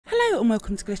and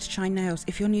welcome to glittershinenails.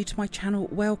 If you're new to my channel,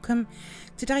 welcome.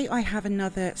 Today I have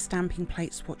another stamping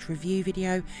plate swatch review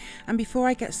video, and before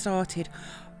I get started,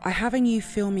 I have a new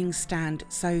filming stand,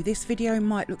 so this video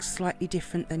might look slightly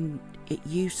different than it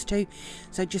used to,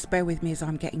 so just bear with me as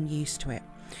I'm getting used to it.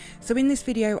 So in this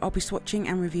video I'll be swatching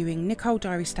and reviewing Nicole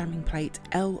Diary stamping plate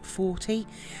L40,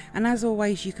 and as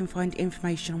always you can find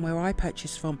information on where I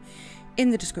purchased from in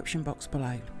the description box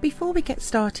below. Before we get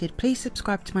started, please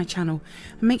subscribe to my channel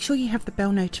and make sure you have the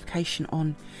bell notification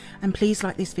on, and please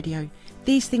like this video.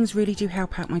 These things really do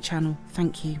help out my channel,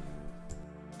 thank you.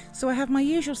 So I have my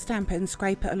usual stamper and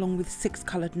scraper along with 6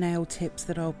 coloured nail tips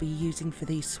that I'll be using for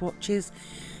these swatches.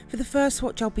 For the first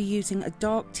swatch I'll be using a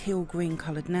dark teal green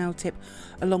coloured nail tip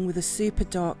along with a super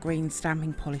dark green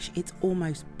stamping polish. It's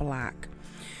almost black.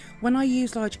 When I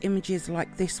use large images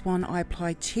like this one, I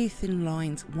apply 2 thin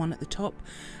lines, one at the top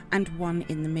and one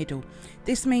in the middle.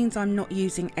 This means I'm not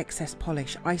using excess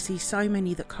polish. I see so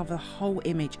many that cover the whole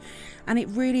image and it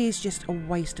really is just a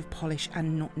waste of polish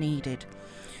and not needed.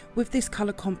 With this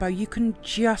colour combo you can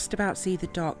just about see the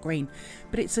dark green,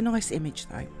 but it's a nice image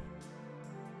though.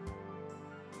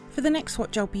 For the next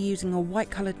swatch I'll be using a white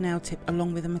coloured nail tip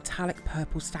along with a metallic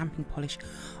purple stamping polish.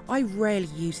 I rarely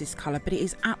use this colour, but it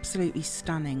is absolutely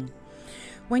stunning.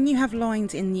 When you have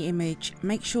lines in the image,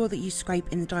 make sure that you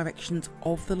scrape in the directions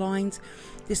of the lines.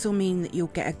 This will mean that you'll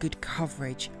get a good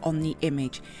coverage on the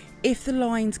image. If the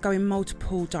lines go in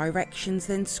multiple directions,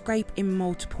 then scrape in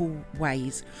multiple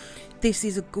ways. This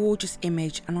is a gorgeous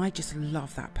image and I just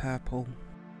love that purple.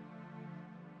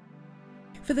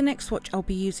 For the next swatch I'll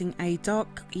be using a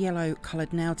dark yellow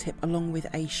coloured nail tip along with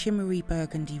a shimmery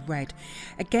burgundy red.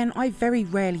 Again, I very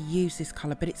rarely use this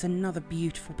colour, but it's another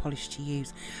beautiful polish to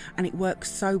use and it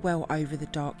works so well over the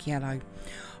dark yellow.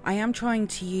 I am trying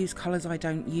to use colours I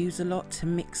don't use a lot to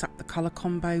mix up the colour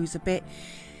combos a bit.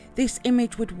 This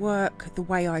image would work the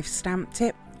way I've stamped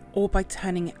it, or by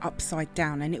turning it upside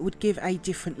down, and it would give a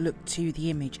different look to the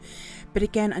image. But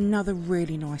again, another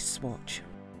really nice swatch.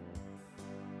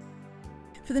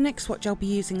 For the next swatch I'll be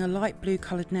using a light blue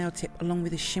coloured nail tip along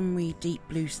with a shimmery deep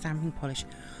blue stamping polish.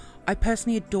 I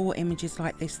personally adore images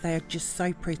like this. They are just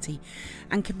so pretty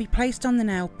and can be placed on the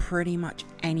nail pretty much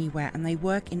anywhere, and they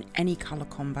work in any colour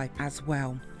combo as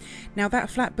well. Now that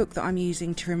flat book that I'm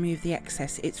using to remove the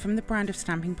excess, it's from the brand of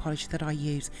stamping polish that I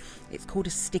use. It's called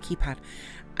a sticky pad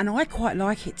and I quite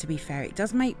like it, to be fair. It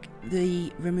does make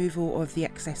the removal of the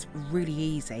excess really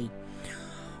easy.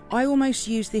 I almost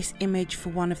used this image for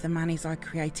one of the manis I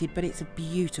created, but it's a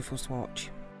beautiful swatch.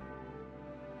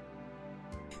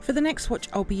 For the next swatch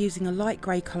I'll be using a light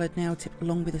grey coloured nail tip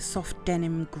along with a soft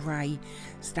denim grey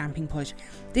stamping polish.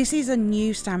 This is a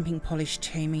new stamping polish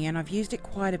to me and I've used it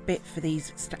quite a bit for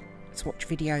these swatch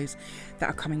videos that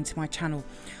are coming to my channel.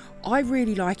 I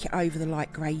really like it over the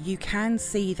light grey. You can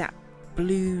see that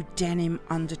blue denim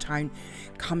undertone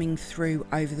coming through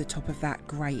over the top of that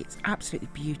grey. It's absolutely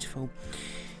beautiful.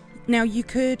 Now you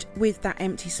could, with that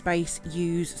empty space,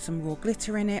 use some raw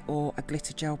glitter in it or a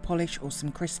glitter gel polish or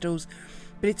some crystals,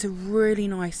 but it's a really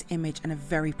nice image and a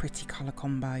very pretty colour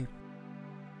combo.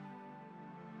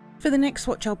 For the next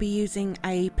swatch I'll be using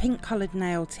a pink coloured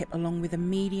nail tip along with a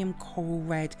medium coral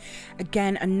red.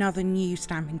 Again, another new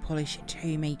stamping polish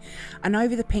to me, and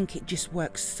over the pink it just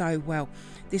works so well.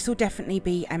 This will definitely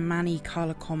be a mani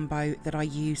colour combo that I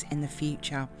use in the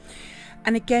future.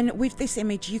 And again, with this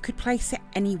image you could place it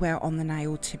anywhere on the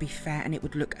nail, to be fair, and it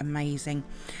would look amazing.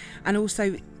 And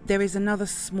also there is another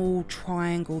small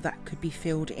triangle that could be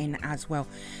filled in as well,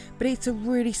 but it's a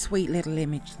really sweet little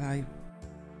image though.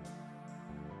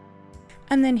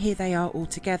 And then here they are all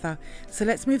together. So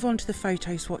let's move on to the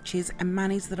photo swatches and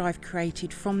manis that I've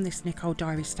created from this Nicole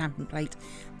Diary stamping plate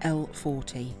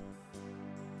L40.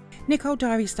 Nicole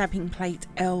Diary stamping plate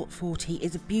L40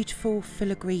 is a beautiful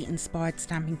filigree inspired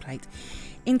stamping plate.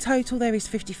 In total there is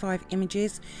 55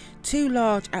 images, 2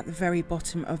 large at the very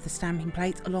bottom of the stamping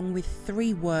plate along with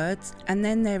 3 words, and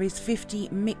then there is 50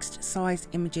 mixed size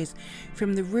images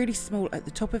from the really small at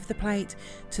the top of the plate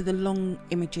to the long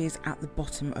images at the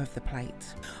bottom of the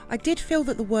plate. I did feel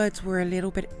that the words were a little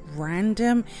bit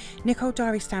random. Nicole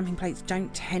Diary stamping plates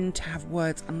don't tend to have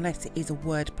words unless it is a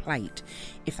word plate,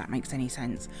 if that makes any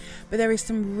sense, but there is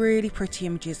some really pretty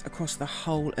images across the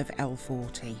whole of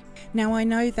L40. Now I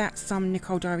know that some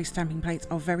Nicole Diary stamping plates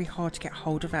are very hard to get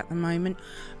hold of at the moment,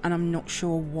 and I'm not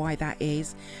sure why that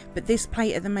is, but this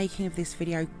plate at the making of this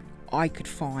video I could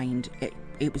find.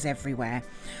 it was everywhere.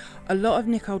 A lot of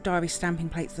Nicole Diary stamping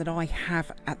plates that I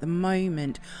have at the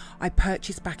moment I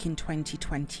purchased back in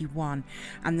 2021,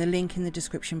 and the link in the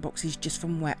description box is just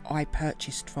from where I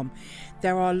purchased from.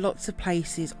 There are lots of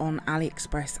places on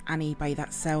AliExpress and eBay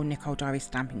that sell Nicole Diary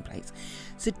stamping plates,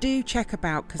 so do check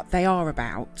about because they are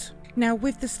about. Now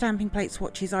with the stamping plate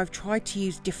swatches, I've tried to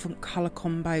use different colour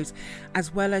combos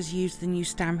as well as use the new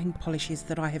stamping polishes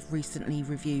that I have recently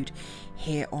reviewed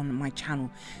here on my channel,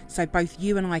 so both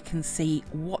you and I can see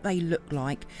what they look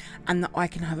like and that I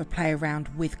can have a play around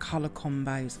with colour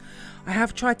combos. I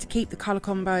have tried to keep the colour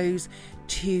combos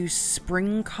to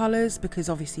spring colours because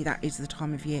obviously that is the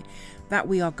time of year that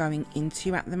we are going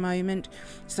into at the moment,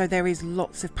 so there is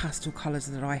lots of pastel colours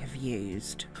that I have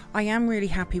used. I am really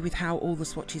happy with how all the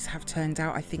swatches have turned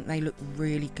out. I think they look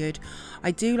really good.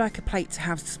 I do like a plate to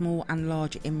have small and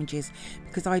large images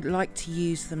because I like to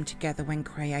use them together when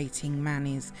creating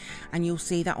manis, and you'll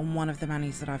see that on one of the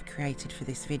manis that I've created for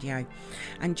this video.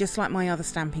 And just like my other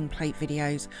stamping plate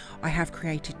videos, I have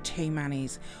created 2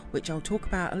 manis which I'll talk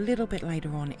about a little bit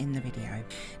later on in the video.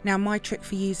 Now my trick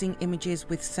for using images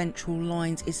with central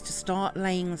lines is to start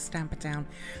laying the stamper down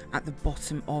at the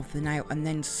bottom of the nail and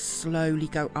then slowly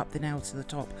go up the nail to the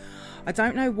top. I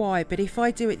don't know why, but if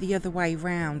I do it the other way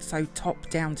round, so top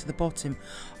down to the bottom,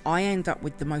 I end up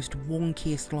with the most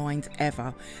wonkiest lines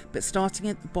ever, but starting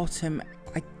at the bottom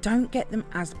I don't get them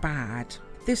as bad.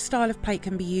 This style of plate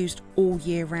can be used all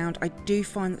year round. I do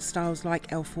find that styles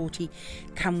like L40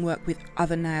 can work with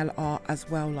other nail art as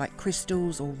well, like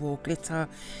crystals or raw glitter.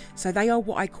 So they are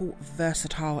what I call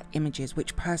versatile images,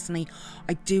 which personally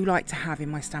I do like to have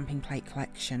in my stamping plate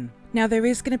collection. Now there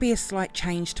is going to be a slight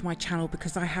change to my channel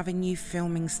because I have a new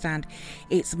filming stand.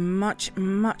 It's much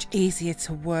easier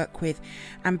to work with,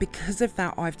 and because of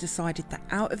that I've decided that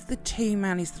out of the 2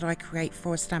 manis that I create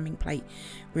for a stamping plate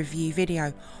review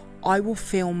video, I will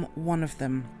film one of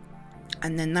them,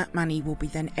 and then that mani will be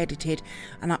then edited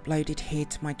and uploaded here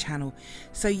to my channel,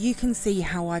 so you can see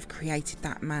how I've created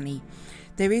that mani.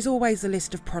 There is always a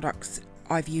list of products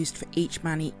I've used for each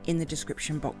mani in the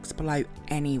description box below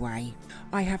anyway.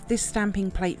 I have this stamping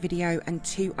plate video and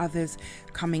 2 others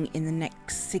coming in the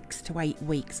next 6 to 8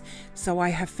 weeks, so I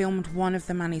have filmed one of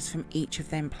the manis from each of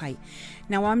them plate.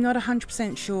 Now I'm not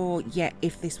 100% sure yet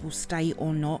if this will stay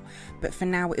or not, but for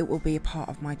now it will be a part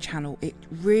of my channel. It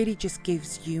really just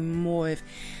gives you more of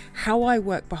how I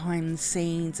work behind the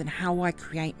scenes and how I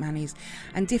create manis,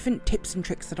 and different tips and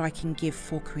tricks that I can give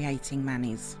for creating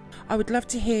manis. I would love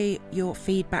to hear your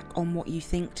feedback on what you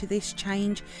think to this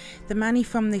change. The mani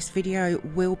from this video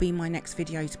will be my next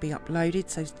video to be uploaded,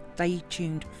 so stay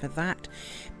tuned for that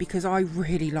because I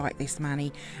really like this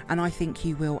mani and I think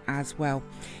you will as well.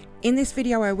 In this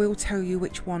video I will tell you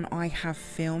which one I have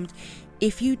filmed.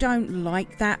 If you don't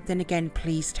like that, then again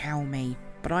please tell me,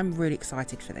 but I'm really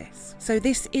excited for this. So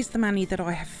this is the mani that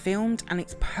I have filmed, and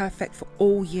it's perfect for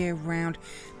all year round,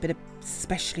 but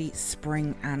especially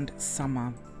spring and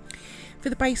summer. For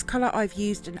the base colour I've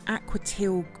used an aqua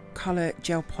teal colour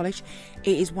gel polish.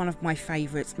 It is one of my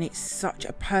favourites and it's such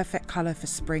a perfect colour for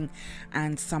spring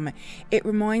and summer. It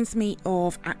reminds me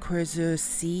of Aqua Azure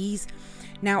Seas.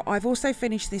 Now I've also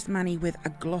finished this mani with a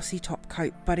glossy top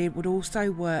coat, but it would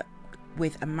also work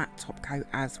with a matte top coat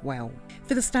as well.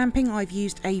 For the stamping I've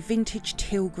used a vintage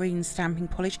teal green stamping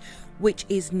polish, which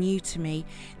is new to me.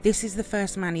 This is the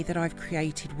first mani that I've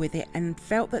created with it and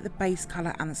felt that the base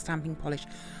colour and the stamping polish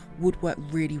would work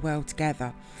really well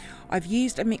together. I've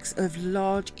used a mix of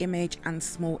large image and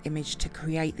small image to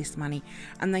create this mani,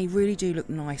 and they really do look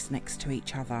nice next to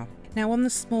each other. Now on the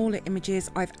smaller images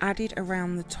I've added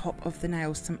around the top of the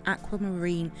nails some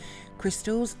aquamarine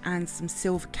crystals and some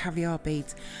silver caviar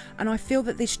beads, and I feel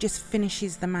that this just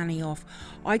finishes the mani off.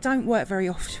 I don't work very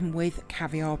often with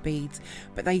caviar beads,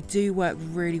 but they do work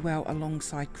really well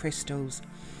alongside crystals.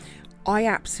 I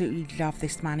absolutely love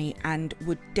this mani and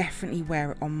would definitely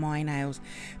wear it on my nails,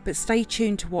 but stay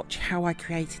tuned to watch how I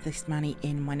created this mani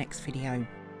in my next video.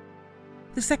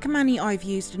 The second mani I've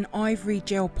used an ivory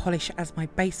gel polish as my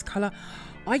base colour.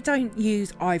 I don't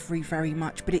use ivory very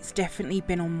much, but it's definitely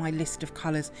been on my list of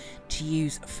colours to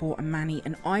use for a mani,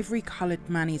 and ivory coloured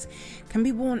manis can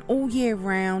be worn all year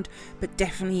round, but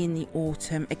definitely in the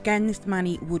autumn. Again, this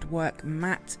mani would work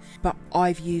matte, but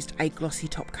I've used a glossy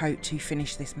top coat to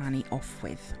finish this mani off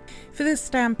with. For the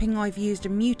stamping I've used a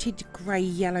muted grey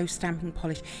yellow stamping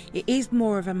polish. It is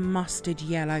more of a mustard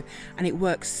yellow and it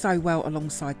works so well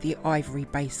alongside the ivory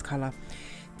base colour.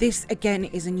 This again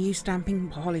is a new stamping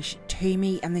polish to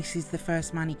me, and this is the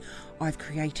first mani I've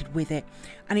created with it,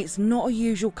 and it's not a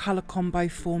usual colour combo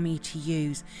for me to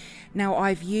use. Now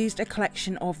I've used a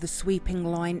collection of the sweeping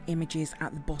line images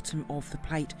at the bottom of the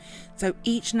plate, so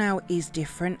each nail is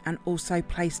different and also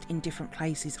placed in different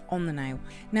places on the nail.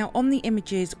 Now on the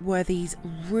images were these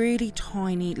really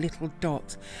tiny little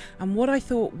dots, and what I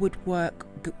thought would work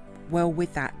well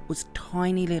with that was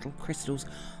tiny little crystals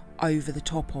over the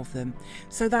top of them.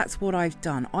 So that's what I've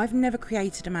done. I've never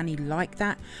created a mani like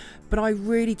that, but I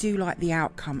really do like the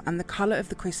outcome, and the colour of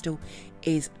the crystal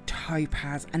is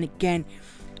topaz, and again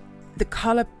the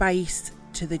colour base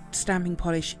to the stamping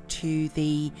polish to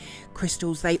the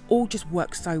crystals, they all just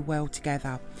work so well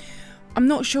together. I'm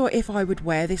not sure if I would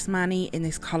wear this mani in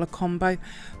this colour combo,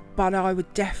 but I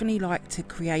would definitely like to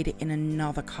create it in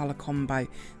another colour combo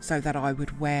so that I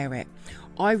would wear it.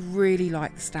 I really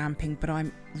like the stamping, but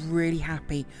I'm really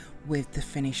happy with the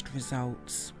finished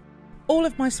results. All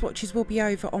of my swatches will be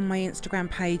over on my Instagram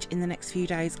page in the next few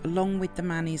days, along with the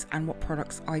manis and what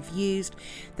products I've used.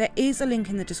 There is a link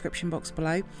in the description box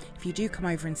below. If you do come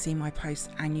over and see my posts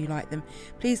and you like them,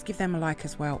 please give them a like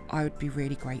as well. I would be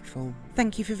really grateful.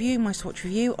 Thank you for viewing my swatch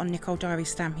review on Nicole Diary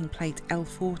stamping plate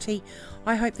L40.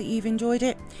 I hope that you've enjoyed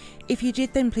it. If you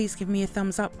did, then please give me a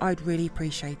thumbs up. I'd really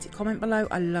appreciate it. Comment below.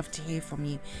 I love to hear from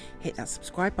you. Hit that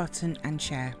subscribe button and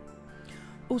share.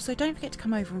 Also, don't forget to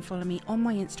come over and follow me on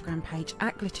my Instagram page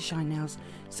at glittershinenails.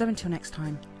 So until next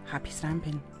time, happy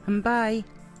stamping and bye!